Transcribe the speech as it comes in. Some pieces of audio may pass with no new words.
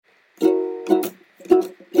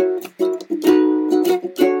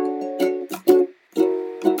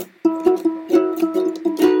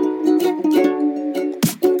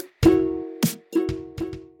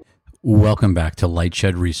Welcome back to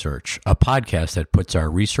Lightshed Research, a podcast that puts our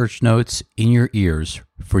research notes in your ears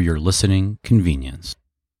for your listening convenience.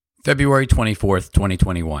 February 24th,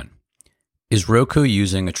 2021. Is Roku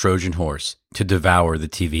using a Trojan horse to devour the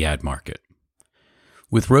TV ad market?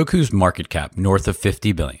 With Roku's market cap north of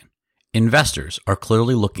 $50 billion, investors are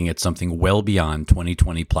clearly looking at something well beyond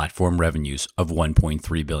 2020 platform revenues of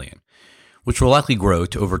 $1.3 billion, which will likely grow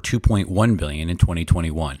to over $2.1 billion in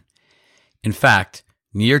 2021. In fact,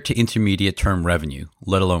 near to intermediate term revenue,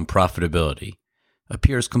 let alone profitability,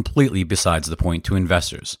 appears completely besides the point to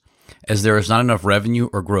investors, as there is not enough revenue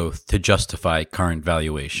or growth to justify current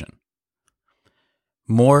valuation.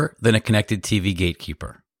 More than a connected TV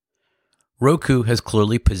gatekeeper, Roku has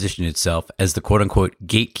clearly positioned itself as the quote-unquote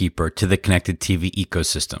gatekeeper to the connected TV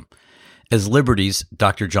ecosystem, as Liberty's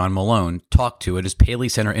Dr. John Malone talked to at his Paley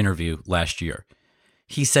Center interview last year.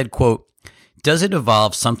 He said, quote, "Does it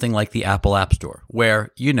evolve something like the Apple App Store,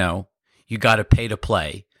 where, you got to pay to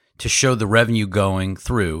play to show the revenue going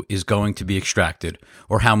through is going to be extracted,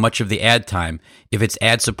 or how much of the ad time, if it's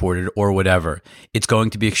ad supported or whatever, it's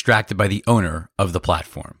going to be extracted by the owner of the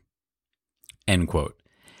platform?" End quote.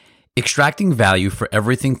 Extracting value for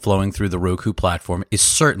everything flowing through the Roku platform is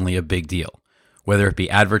certainly a big deal, whether it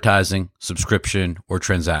be advertising, subscription, or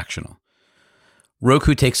transactional.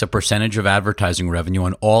 Roku takes a percentage of advertising revenue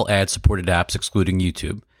on all ad-supported apps excluding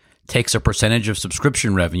YouTube, takes a percentage of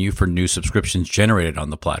subscription revenue for new subscriptions generated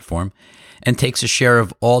on the platform, and takes a share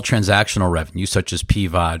of all transactional revenue such as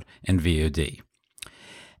PVOD and VOD.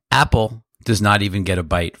 Apple does not even get a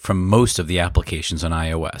bite from most of the applications on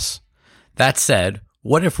iOS. That said,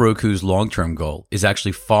 what if Roku's long-term goal is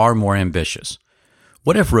actually far more ambitious?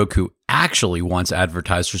 What if Roku actually wants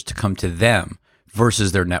advertisers to come to them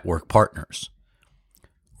versus their network partners?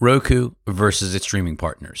 Roku versus its streaming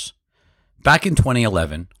partners. Back in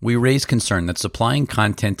 2011, we raised concern that supplying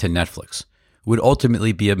content to Netflix would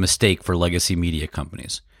ultimately be a mistake for legacy media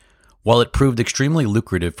companies. While it proved extremely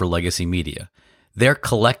lucrative for legacy media, their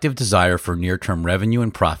collective desire for near-term revenue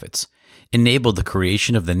and profits enabled the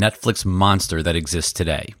creation of the Netflix monster that exists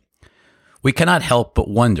today. We cannot help but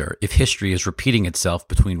wonder if history is repeating itself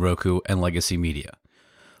between Roku and legacy media.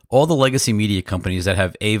 All the legacy media companies that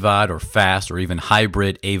have AVOD or FAST or even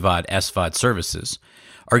hybrid AVOD SVOD services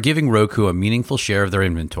are giving Roku a meaningful share of their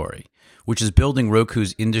inventory, which is building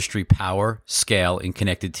Roku's industry power, scale, and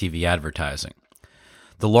connected TV advertising.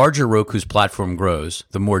 The larger Roku's platform grows,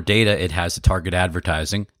 the more data it has to target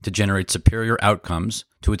advertising to generate superior outcomes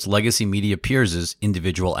to its legacy media peers'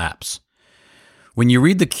 individual apps. When you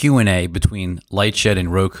read the Q&A between Lightshed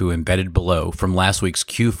and Roku embedded below from last week's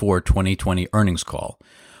Q4 2020 earnings call,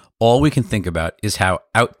 all we can think about is how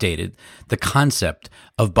outdated the concept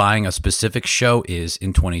of buying a specific show is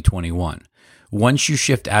in 2021. Once you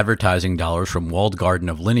shift advertising dollars from walled garden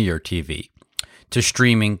of linear TV to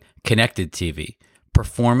streaming connected TV,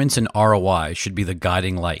 performance and ROI should be the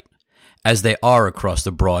guiding light, as they are across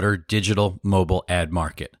the broader digital mobile ad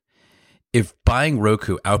market. If buying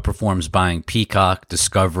Roku outperforms buying Peacock,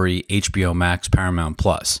 Discovery, HBO Max, Paramount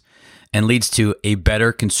Plus, and leads to a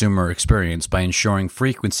better consumer experience by ensuring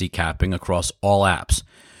frequency capping across all apps,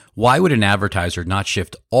 why would an advertiser not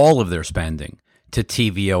shift all of their spending to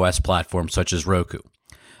tvOS platforms such as Roku,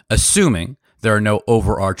 assuming there are no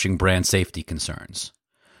overarching brand safety concerns?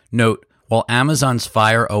 Note, while Amazon's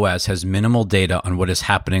Fire OS has minimal data on what is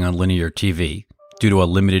happening on linear TV due to a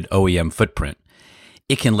limited OEM footprint,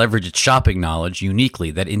 it can leverage its shopping knowledge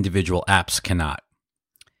uniquely that individual apps cannot.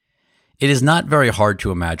 It is not very hard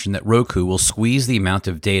to imagine that Roku will squeeze the amount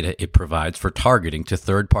of data it provides for targeting to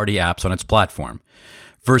third-party apps on its platform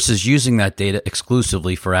versus using that data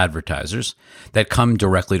exclusively for advertisers that come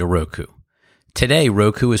directly to Roku. Today,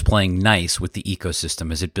 Roku is playing nice with the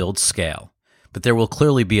ecosystem as it builds scale, but there will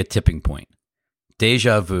clearly be a tipping point.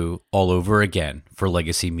 Deja vu all over again for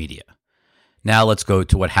legacy media. Now let's go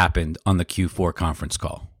to what happened on the Q4 conference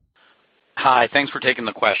call. Hi, thanks for taking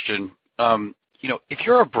the question. If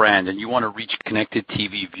you're a brand and you want to reach connected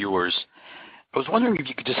TV viewers, I was wondering if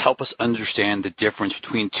you could just help us understand the difference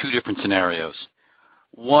between two different scenarios.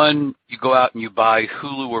 One, you go out and you buy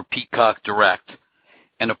Hulu or Peacock direct,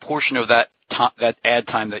 and a portion of that ad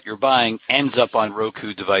time that you're buying ends up on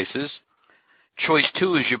Roku devices. Choice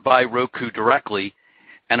two is you buy Roku directly,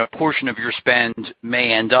 and a portion of your spend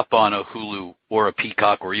may end up on a Hulu or a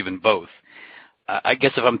Peacock or even both. I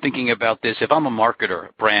guess if I'm thinking about this, if I'm a marketer,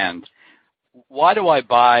 a brand, why do I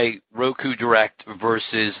buy Roku Direct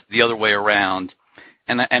versus the other way around?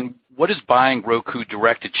 And what does buying Roku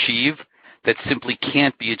Direct achieve that simply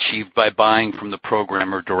can't be achieved by buying from the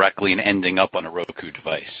programmer directly and ending up on a Roku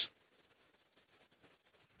device?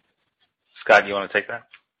 Scott, you want to take that?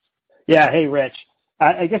 Yeah. Hey, Rich.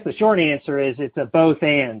 I guess the short answer is it's a both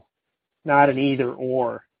and, not an either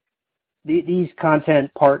or. These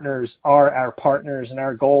content partners are our partners, and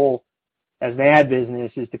our goal as an ad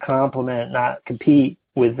business is to complement, not compete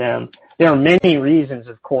with them. There are many reasons,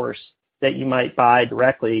 of course, that you might buy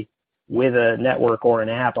directly with a network or an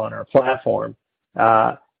app on our platform.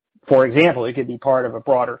 For example, it could be part of a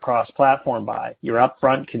broader cross-platform buy, your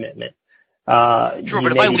upfront commitment. Sure,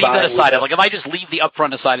 but if I leave that aside, like if I just leave the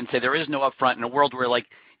upfront aside and say there is no upfront in a world where, like,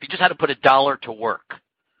 if you just had to put $1 to work,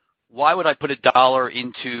 why would I put $1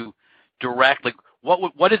 into direct? Like,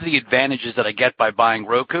 what is the advantages that I get by buying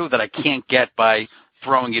Roku that I can't get by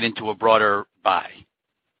throwing it into a broader buy?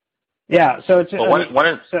 Yeah, so it's well,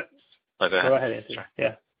 go ahead, Anthony. Sure.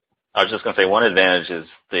 Yeah. I was just going to say one advantage is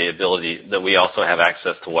the ability that we also have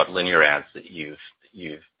access to what linear ads that you've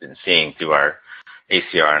been seeing through our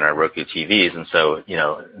ACR and our Roku TVs, and so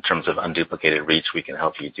in terms of unduplicated reach, we can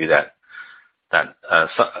help you do that. An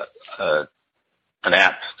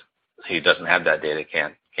app who doesn't have that data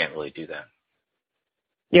can't really do that.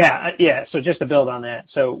 Yeah. So just to build on that,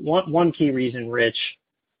 so one key reason, Rich,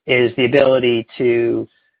 is the ability to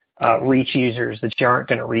reach users that you aren't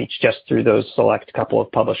going to reach just through those select couple of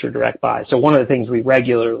publisher direct buys. So one of the things we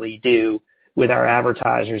regularly do with our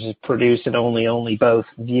advertisers is produce an only both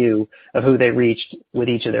view of who they reached with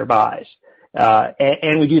each of their buys.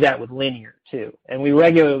 And we do that with linear too. And we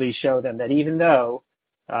regularly show them that even though,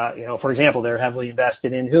 for example, they're heavily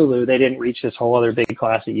invested in Hulu, they didn't reach this whole other big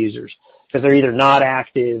class of users because they're either not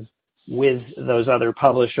active with those other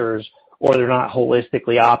publishers or they're not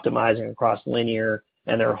holistically optimizing across linear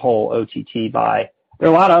and their whole OTT buy. There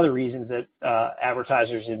are a lot of other reasons that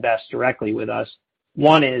advertisers invest directly with us.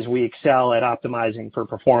 One is we excel at optimizing for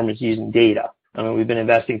performance using data. I mean, we've been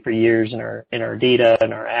investing for years in our data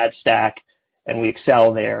and our ad stack, and we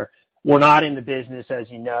excel there. We're not in the business, as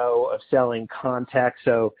you know, of selling context.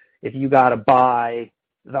 So if you got to buy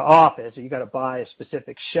The Office or you got to buy a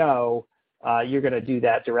specific show, you're going to do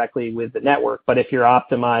that directly with the network. But if you're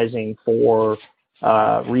optimizing for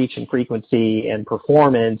reach and frequency and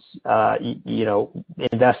performance,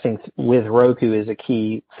 investing with Roku is a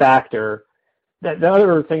key factor. The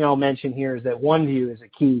other thing I'll mention here is that OneView is a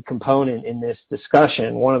key component in this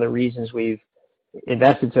discussion. One of the reasons we've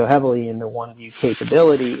invested so heavily in the OneView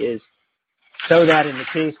capability is so that in the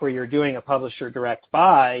case where you're doing a publisher direct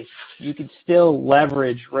buy, you can still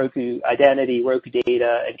leverage Roku identity, Roku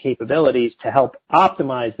data, and capabilities to help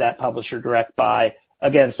optimize that publisher direct buy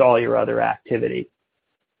against all your other activity.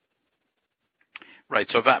 Right.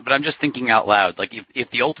 So, but I'm just thinking out loud. Like, if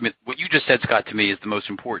the ultimate, what you just said, Scott, to me is the most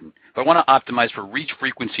important. If I want to optimize for reach,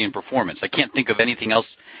 frequency, and performance, I can't think of anything else.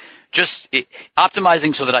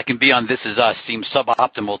 Optimizing so that I can be on This Is Us seems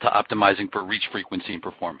suboptimal to optimizing for reach, frequency, and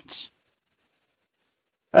performance.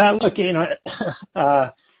 Look,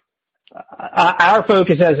 our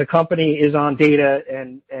focus as a company is on data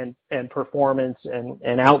and performance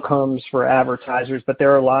and outcomes for advertisers, but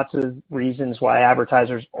there are lots of reasons why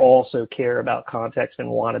advertisers also care about context and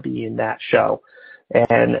want to be in that show.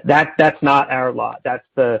 And that's not our lot. That's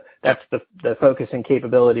the focus and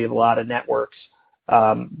capability of a lot of networks.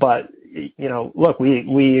 But look,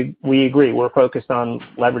 we agree. We're focused on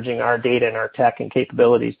leveraging our data and our tech and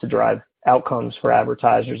capabilities to drive outcomes for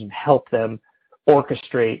advertisers and help them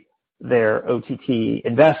orchestrate their OTT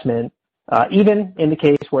investment, even in the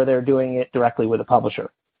case where they're doing it directly with a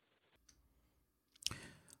publisher.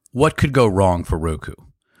 What could go wrong for Roku?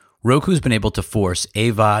 Roku's been able to force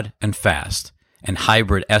AVOD and FAST and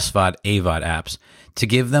hybrid SVOD AVOD apps to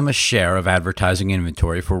give them a share of advertising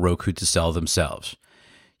inventory for Roku to sell themselves.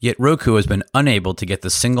 Yet Roku has been unable to get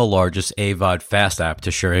the single largest AVOD FAST app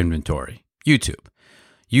to share inventory, YouTube.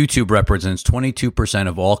 YouTube represents 22%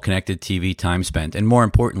 of all connected TV time spent, and more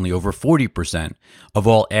importantly, over 40% of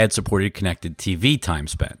all ad-supported connected TV time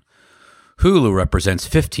spent. Hulu represents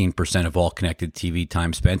 15% of all connected TV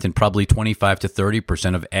time spent, and probably 25 to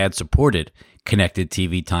 30% of ad-supported connected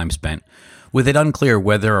TV time spent, with it unclear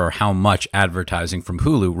whether or how much advertising from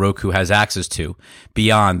Hulu Roku has access to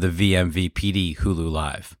beyond the vMVPD Hulu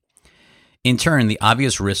Live. In turn, the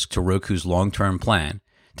obvious risk to Roku's long-term plan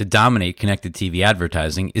to dominate connected TV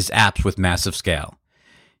advertising is apps with massive scale.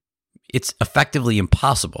 It's effectively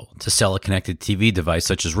impossible to sell a connected TV device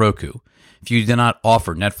such as Roku if you do not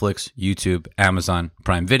offer Netflix, YouTube, Amazon,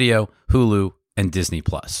 Prime Video, Hulu, and Disney+.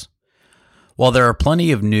 While there are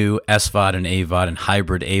plenty of new SVOD and AVOD and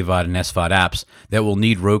hybrid AVOD and SVOD apps that will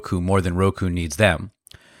need Roku more than Roku needs them,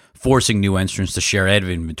 forcing new entrants to share ad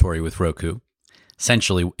inventory with Roku,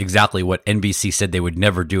 essentially exactly what NBC said they would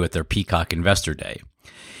never do at their Peacock Investor Day,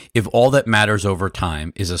 If all that matters over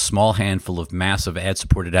time is a small handful of massive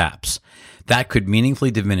ad-supported apps, that could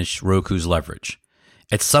meaningfully diminish Roku's leverage.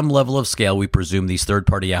 At some level of scale, we presume these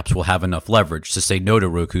third-party apps will have enough leverage to say no to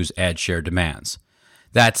Roku's ad share demands.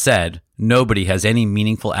 That said, nobody has any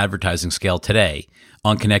meaningful advertising scale today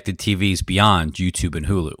on connected TVs beyond YouTube and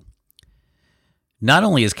Hulu. Not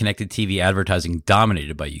only is connected TV advertising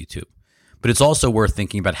dominated by YouTube, but it's also worth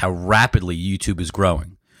thinking about how rapidly YouTube is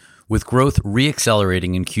growing, with growth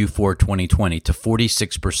re-accelerating in Q4 2020 to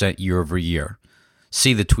 46% year over year.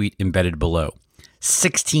 See the tweet embedded below.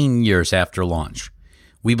 16 years after launch.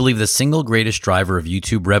 We believe the single greatest driver of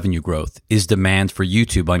YouTube revenue growth is demand for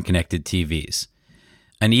YouTube on connected TVs.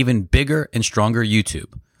 An even bigger and stronger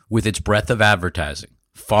YouTube, with its breadth of advertising,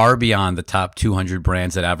 far beyond the top 200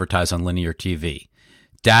 brands that advertise on linear TV.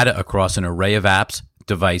 Data across an array of apps,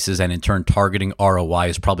 devices, and in turn targeting ROI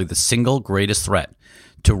is probably the single greatest threat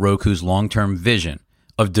to Roku's long-term vision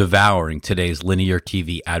of devouring today's linear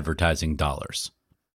TV advertising dollars.